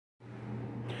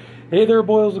Hey there,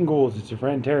 boils and ghouls. It's your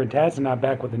friend Tats, and I'm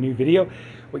back with a new video.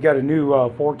 We got a new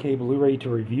 4K Blu-ray to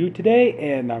review today,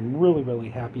 and I'm really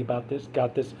happy about this.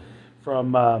 Got this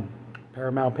from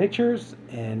Paramount Pictures,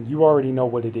 and you already know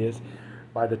what it is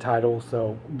by the title,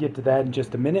 so we'll get to that in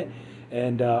just a minute.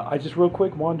 And I just real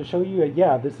quick wanted to show you,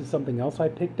 yeah, this is something else I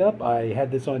picked up. I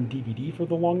had this on DVD for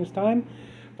the longest time.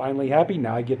 Finally happy.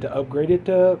 Now I get to upgrade it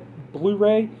to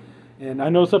Blu-ray. And I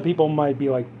know some people might be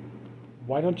like,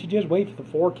 why don't you just wait for the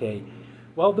 4K?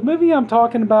 Well, the movie I'm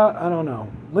talking about, I don't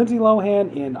know. Lindsay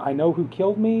Lohan in I Know Who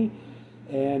Killed Me.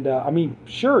 And, I mean,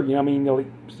 sure, you know, I mean, you'll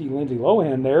see Lindsay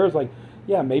Lohan there. It's like,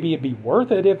 yeah, maybe it'd be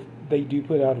worth it if they do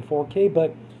put out a 4K.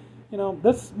 But, you know,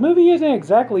 this movie isn't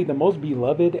exactly the most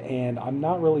beloved. And I'm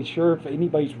not really sure if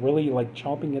anybody's really, like,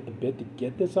 chomping at the bit to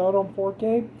get this out on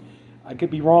 4K. I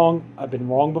could be wrong. I've been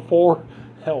wrong before.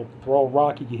 Hell, throw a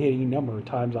rock, you hit any number of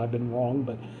times I've been wrong.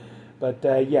 But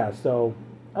yeah, so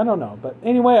I don't know. But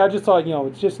anyway, I just thought, you know,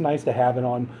 it's just nice to have it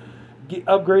on,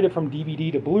 upgraded from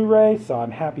DVD to Blu-ray, so I'm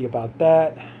happy about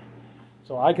that.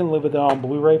 So I can live with it on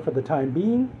Blu-ray for the time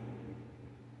being.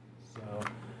 So,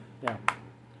 yeah,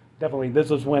 definitely. This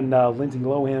was when Lindsay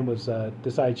Lohan was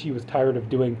decided she was tired of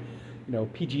doing, you know,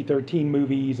 PG-13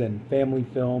 movies and family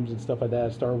films and stuff like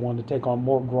that. Started wanting to take on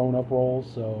more grown-up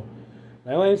roles. So,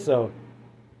 anyway, so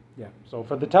yeah. So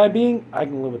for the time being, I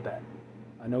can live with that.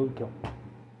 I Know Who Killed Me.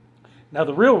 Now,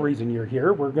 the real reason you're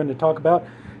here, we're going to talk about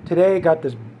today. I got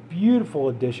this beautiful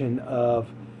edition of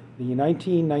the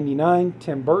 1999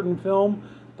 Tim Burton film,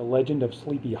 The Legend of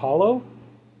Sleepy Hollow,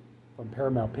 from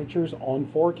Paramount Pictures on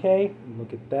 4K.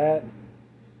 Look at that.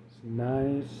 It's a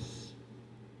nice,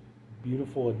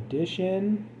 beautiful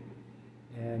edition.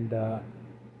 And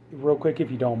real quick, if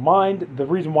you don't mind, the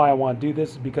reason why I want to do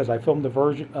this is because I filmed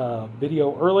the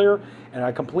video earlier, and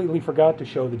I completely forgot to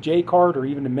show the J card or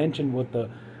even to mention what the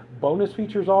bonus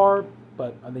features are,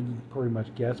 but I think you can pretty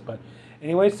much guess. But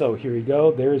anyway, so here you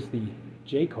go. There's the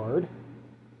J card.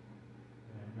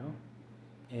 There you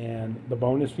go. And the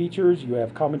bonus features, you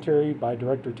have commentary by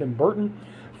director Tim Burton.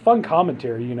 Fun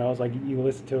commentary, you know. It's like you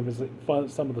listen to him. It's like fun,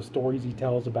 some of the stories he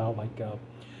tells about, like,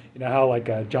 you know, how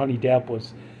like Johnny Depp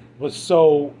was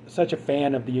such a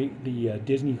fan of the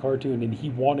Disney cartoon, and he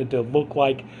wanted to look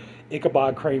like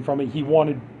Ichabod Crane from it. He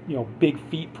wanted, you know, big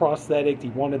feet prosthetics. He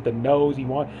wanted the nose.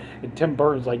 And Tim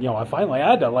Burton's like, you know, I finally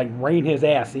had to like rein his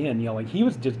ass in. You know, like he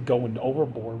was just going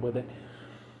overboard with it.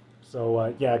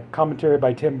 So yeah, commentary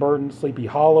by Tim Burton, Sleepy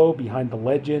Hollow, Behind the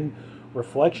Legend,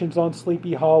 reflections on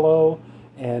Sleepy Hollow,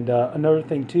 and another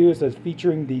thing too is that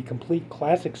featuring the complete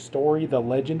classic story, The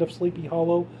Legend of Sleepy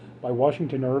Hollow by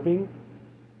Washington Irving.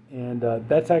 And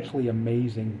that's actually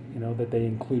amazing, you know, that they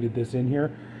included this in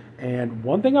here. And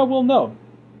one thing I will note,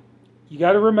 you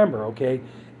got to remember, okay,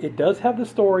 it does have the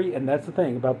story, and that's the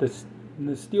thing about this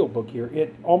steel book here.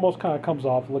 It almost kind of comes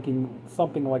off looking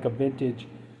something like a vintage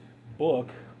book,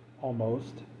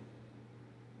 almost.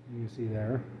 You see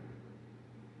there.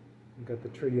 You got the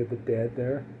Tree of the Dead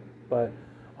there. But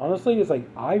honestly, it's like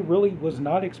I really was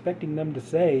not expecting them to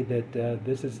say that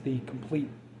this is the complete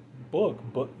book,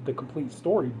 but the complete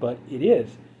story, but it is.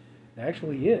 It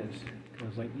actually is.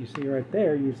 Because like you see right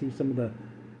there, you see some of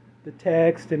the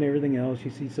text and everything else. You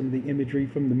see some of the imagery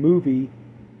from the movie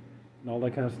and all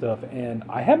that kind of stuff. And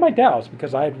I had my doubts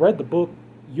because I had read the book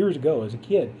years ago as a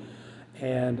kid.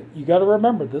 And you got to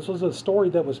remember, this was a story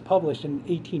that was published in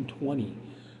 1820.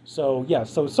 So yeah,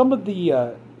 so some of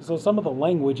the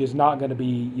language is not going to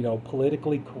be, you know,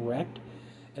 politically correct.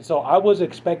 And so I was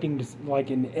expecting to, like,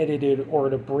 an edited or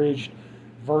an abridged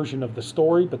version of the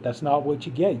story, but that's not what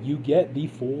you get. You get the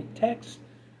full text,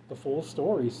 the full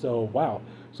story. So, wow.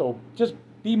 So just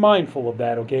be mindful of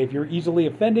that, okay? If you're easily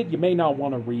offended, you may not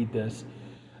want to read this.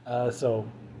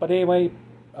 But anyway,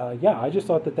 yeah, I just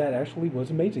thought that actually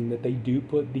was amazing that they do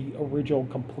put the original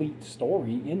complete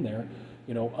story in there,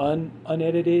 you know,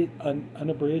 unedited,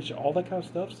 unabridged, all that kind of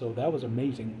stuff. So that was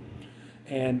amazing.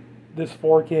 And this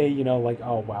 4K, you know, like,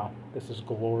 oh wow, this is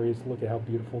glorious. Look at how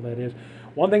beautiful that is.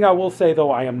 One thing I will say,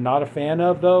 though, I am not a fan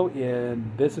of, though, and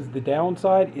this is the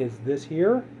downside, is this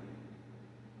here.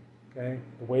 Okay,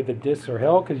 the way the discs are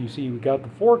held, because you see we got the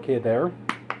 4K there.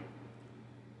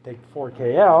 Take the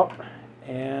 4K out,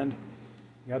 and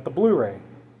you got the Blu-ray.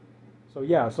 So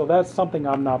yeah, so that's something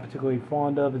I'm not particularly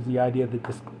fond of, is the idea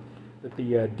that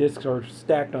the discs are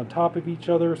stacked on top of each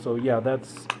other. So yeah,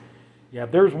 that's... Yeah,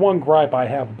 there's one gripe I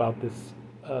have about this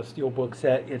steelbook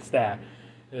set. It's that.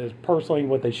 Is personally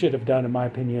what they should have done, in my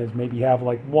opinion, is maybe have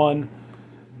like one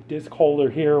disc holder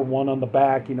here, one on the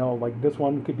back. You know, like this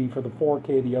one could be for the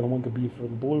 4K, the other one could be for the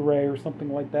Blu-ray or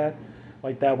something like that.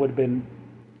 Like that would have been,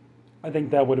 I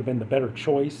think that would have been the better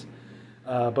choice.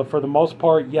 But for the most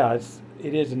part, yeah,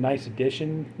 it is a nice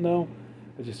addition, though.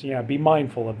 But just yeah, be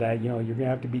mindful of that. You know, you're gonna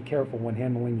have to be careful when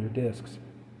handling your discs.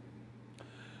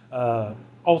 Uh,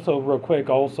 Also, real quick,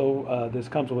 this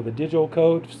comes with a digital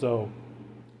code. So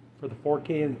for the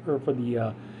 4K or for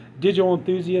the digital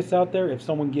enthusiasts out there, if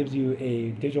someone gives you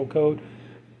a digital code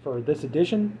for this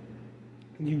edition,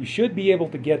 you should be able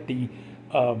to get the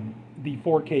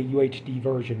 4K UHD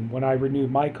version. When I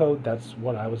renewed my code, that's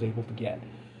what I was able to get.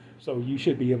 So you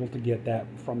should be able to get that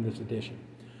from this edition.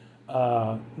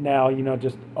 Now, you know,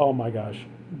 just, oh my gosh,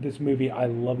 this movie, I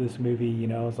love this movie. You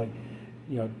know, it's like,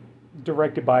 you know,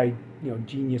 directed by, you know,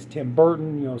 genius Tim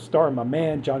Burton, you know, starring my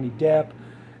man Johnny Depp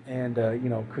and, you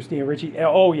know, Christina Ricci.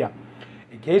 Oh, yeah.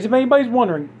 In case if anybody's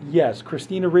wondering, yes,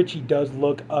 Christina Ricci does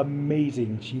look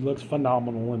amazing. She looks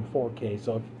phenomenal in 4K.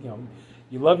 So, if, you know,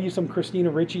 you love you some Christina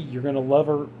Ricci, you're going to love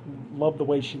her, love the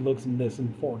way she looks in this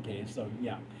in 4K. So,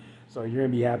 yeah. So, you're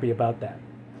going to be happy about that.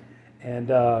 And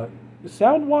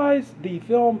sound-wise, the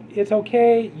film, it's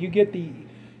okay. You get the,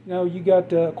 you know, you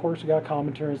got, of course, you got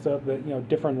commentary and stuff, but, you know,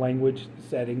 different language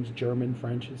settings, German,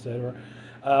 French, etc.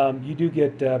 You do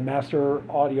get Master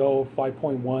Audio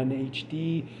 5.1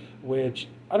 HD, which,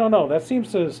 I don't know, that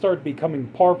seems to start becoming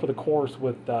par for the course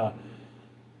with,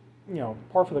 you know,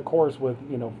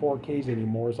 4Ks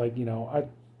anymore. It's like, you know,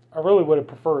 I really would have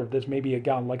preferred if this maybe had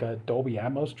gotten like a Dolby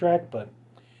Atmos track, but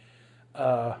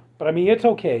I mean, it's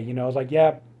okay, you know. It's like,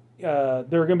 yeah,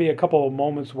 there are going to be a couple of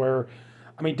moments where,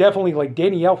 I mean, definitely, like,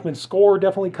 Danny Elfman's score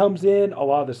definitely comes in, a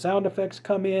lot of the sound effects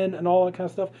come in, and all that kind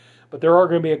of stuff, but there are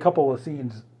going to be a couple of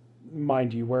scenes,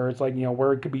 mind you, where it's like, you know,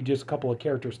 where it could be just a couple of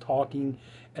characters talking,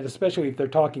 and especially if they're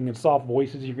talking in soft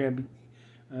voices, you're going to be,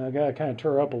 I got to kind of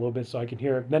turn up a little bit so I can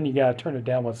hear it, then you got to turn it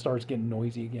down when it starts getting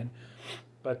noisy again.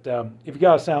 But if you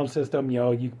got a sound system, you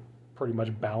know, you pretty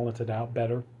much balance it out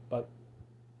better. But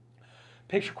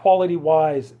picture quality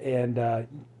wise, and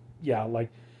yeah, like,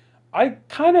 I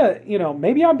kind of, you know,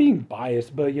 maybe I'm being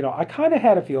biased, but, you know, I kind of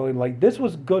had a feeling like this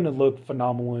was going to look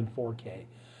phenomenal in 4K,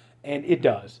 and it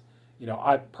does. You know,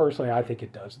 I think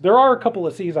it does. There are a couple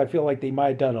of scenes I feel like they might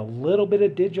have done a little bit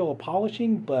of digital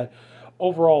polishing, but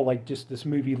overall, like, just this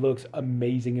movie looks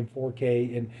amazing in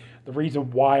 4K, and the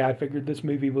reason why I figured this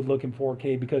movie would look in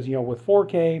 4K, because, you know, with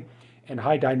 4K and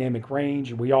high dynamic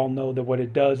range, we all know that what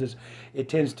it does is it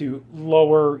tends to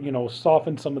lower, you know,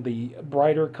 soften some of the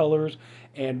brighter colors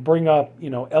and bring up, you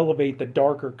know, elevate the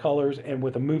darker colors. And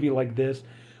with a movie like this,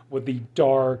 with the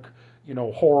dark, you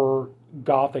know, horror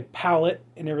gothic palette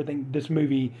and everything, this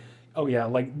movie, oh yeah,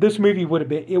 like, this movie would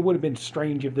have been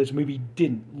strange if this movie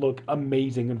didn't look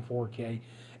amazing in 4K,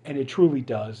 and it truly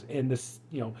does. And this,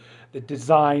 you know, the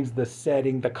designs, the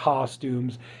setting, the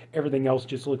costumes, everything else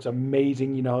just looks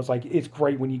amazing. You know, it's like, it's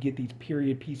great when you get these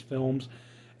period piece films,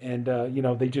 and you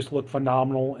know, they just look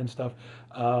phenomenal and stuff.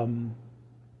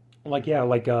 Like, yeah,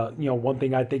 like, you know, one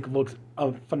thing I think looks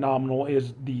phenomenal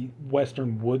is the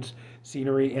Western woods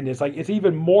scenery, and it's like, it's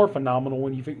even more phenomenal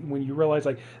when you realize,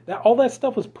 like, that all that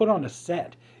stuff was put on a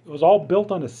set. It was all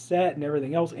built on a set and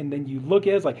everything else, and then you look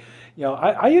at it, it's like, you know,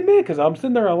 I admit, because I'm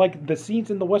sitting there, I like the scenes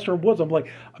in the Western woods, I'm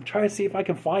like, I'm trying to see if I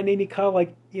can find any kind of,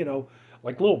 like, you know,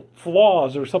 like little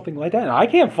flaws or something like that, and I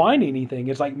can't find anything.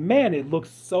 It's like, man, it looks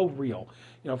so real.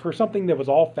 You know, for something that was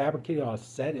all fabricated on a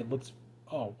set, it looks,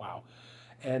 oh, wow.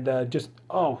 And just,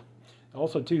 oh,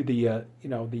 also too, the you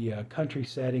know, the country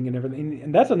setting and everything,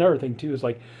 and that's another thing too, is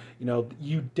like, you know,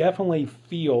 you definitely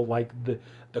feel like the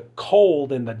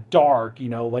cold and the dark, you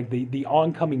know, like the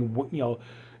oncoming, you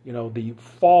know, the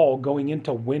fall going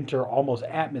into winter, almost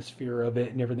atmosphere of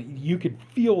it and everything. You could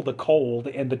feel the cold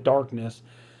and the darkness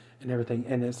and everything,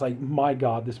 and it's like, my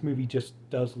God, this movie just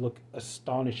does look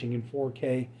astonishing in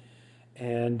 4K,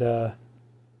 and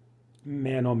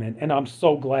man, oh man. And I'm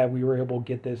so glad we were able to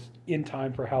get this in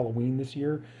time for Halloween this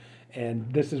year.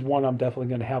 And this is one I'm definitely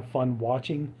going to have fun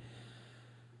watching.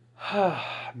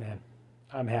 Man,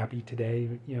 I'm happy today,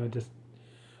 you know, just,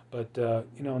 but,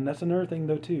 you know, and that's another thing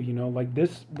though too, you know, like,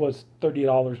 this was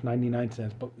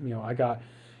 $30.99, but, you know, I got,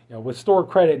 you know, with store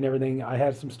credit and everything, I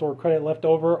had some store credit left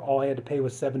over. All I had to pay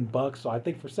was $7. So I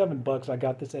think for $7, I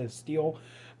got this as steal.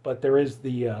 But there is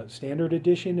the standard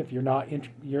edition. If you're not a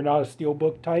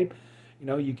steelbook type, you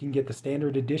know, you can get the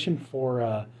standard edition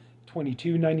for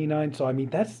 $22.99. So I mean,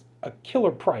 that's a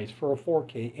killer price for a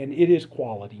 4K, and it is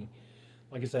quality.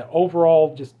 Like I said,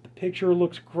 overall, just the picture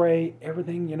looks great.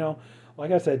 Everything, you know,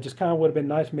 like I said, just kind of would have been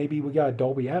nice. Maybe we got a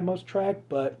Dolby Atmos track,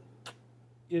 but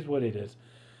is what it is.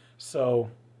 So,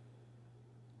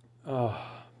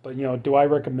 but, you know, do I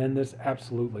recommend this?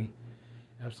 Absolutely.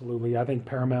 Absolutely. I think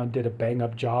Paramount did a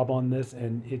bang-up job on this,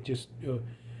 and it just,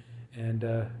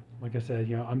 like I said,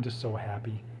 you know, I'm just so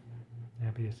happy.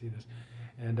 Happy to see this.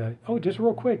 And oh, just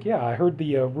real quick, yeah, I heard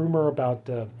the rumor about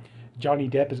Johnny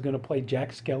Depp is going to play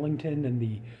Jack Skellington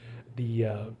in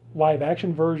the live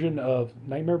action version of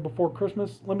Nightmare Before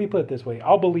Christmas. Let me put it this way: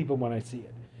 I'll believe it when I see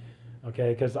it.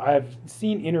 Okay, because I've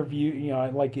seen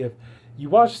like if you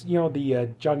watched, the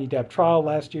Johnny Depp trial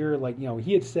last year, like,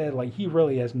 he had said, like, he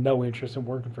really has no interest in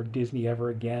working for Disney ever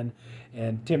again.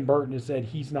 And Tim Burton has said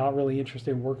he's not really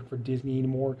interested in working for Disney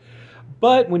anymore.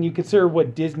 But when you consider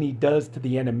what Disney does to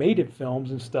the animated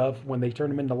films and stuff when they turn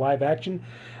them into live action,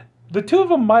 the two of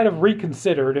them might have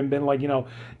reconsidered and been like,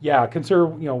 yeah, consider,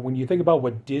 when you think about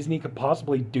what Disney could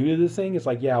possibly do to this thing, it's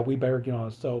like, yeah, we better,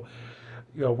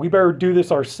 we better do this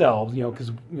ourselves,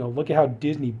 because, look at how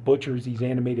Disney butchers these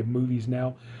animated movies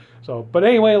now. So, but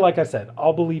anyway, like I said,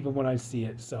 I'll believe it when I see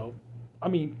it. So, I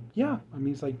mean, yeah,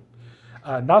 it's like,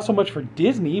 not so much for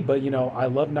Disney, but, I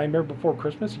love Nightmare Before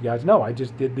Christmas. You guys know I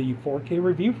just did the 4K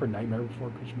review for Nightmare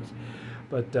Before Christmas.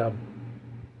 But,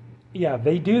 yeah,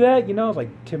 they do that, it's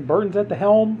like Tim Burton's at the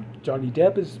helm, Johnny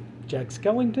Depp is Jack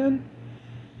Skellington.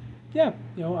 Yeah,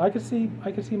 I could see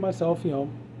myself,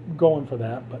 going for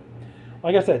that, but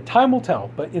like I said, time will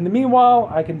tell. But in the meanwhile,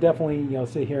 I can definitely,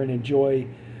 sit here and enjoy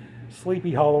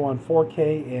Sleepy Hollow on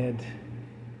 4K. And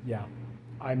yeah,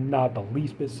 I'm not the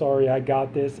least bit sorry I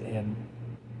got this. And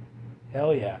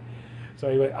hell yeah. So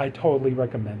anyway, I totally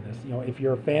recommend this. If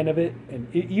you're a fan of it, and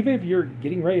even if you're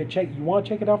getting ready to you want to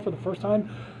check it out for the first time,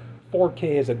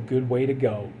 4K is a good way to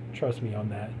go. Trust me on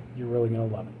that. You're really going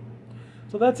to love it.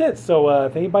 So that's it. So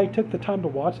if anybody took the time to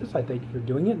watch this, I thank you for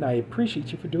doing it, and I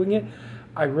appreciate you for doing it.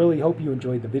 I really hope you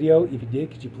enjoyed the video. If you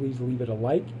did, could you please leave it a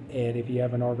like? And if you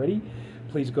haven't already,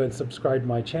 please go ahead and subscribe to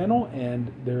my channel. And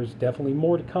there's definitely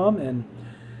more to come. And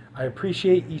I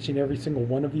appreciate each and every single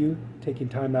one of you taking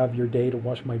time out of your day to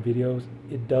watch my videos.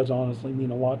 It does honestly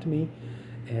mean a lot to me.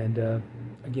 And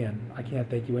again, I can't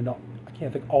thank you enough. I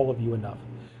can't thank all of you enough.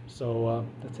 So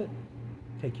that's it.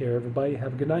 Take care, everybody.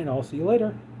 Have a good night, and I'll see you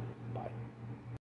later.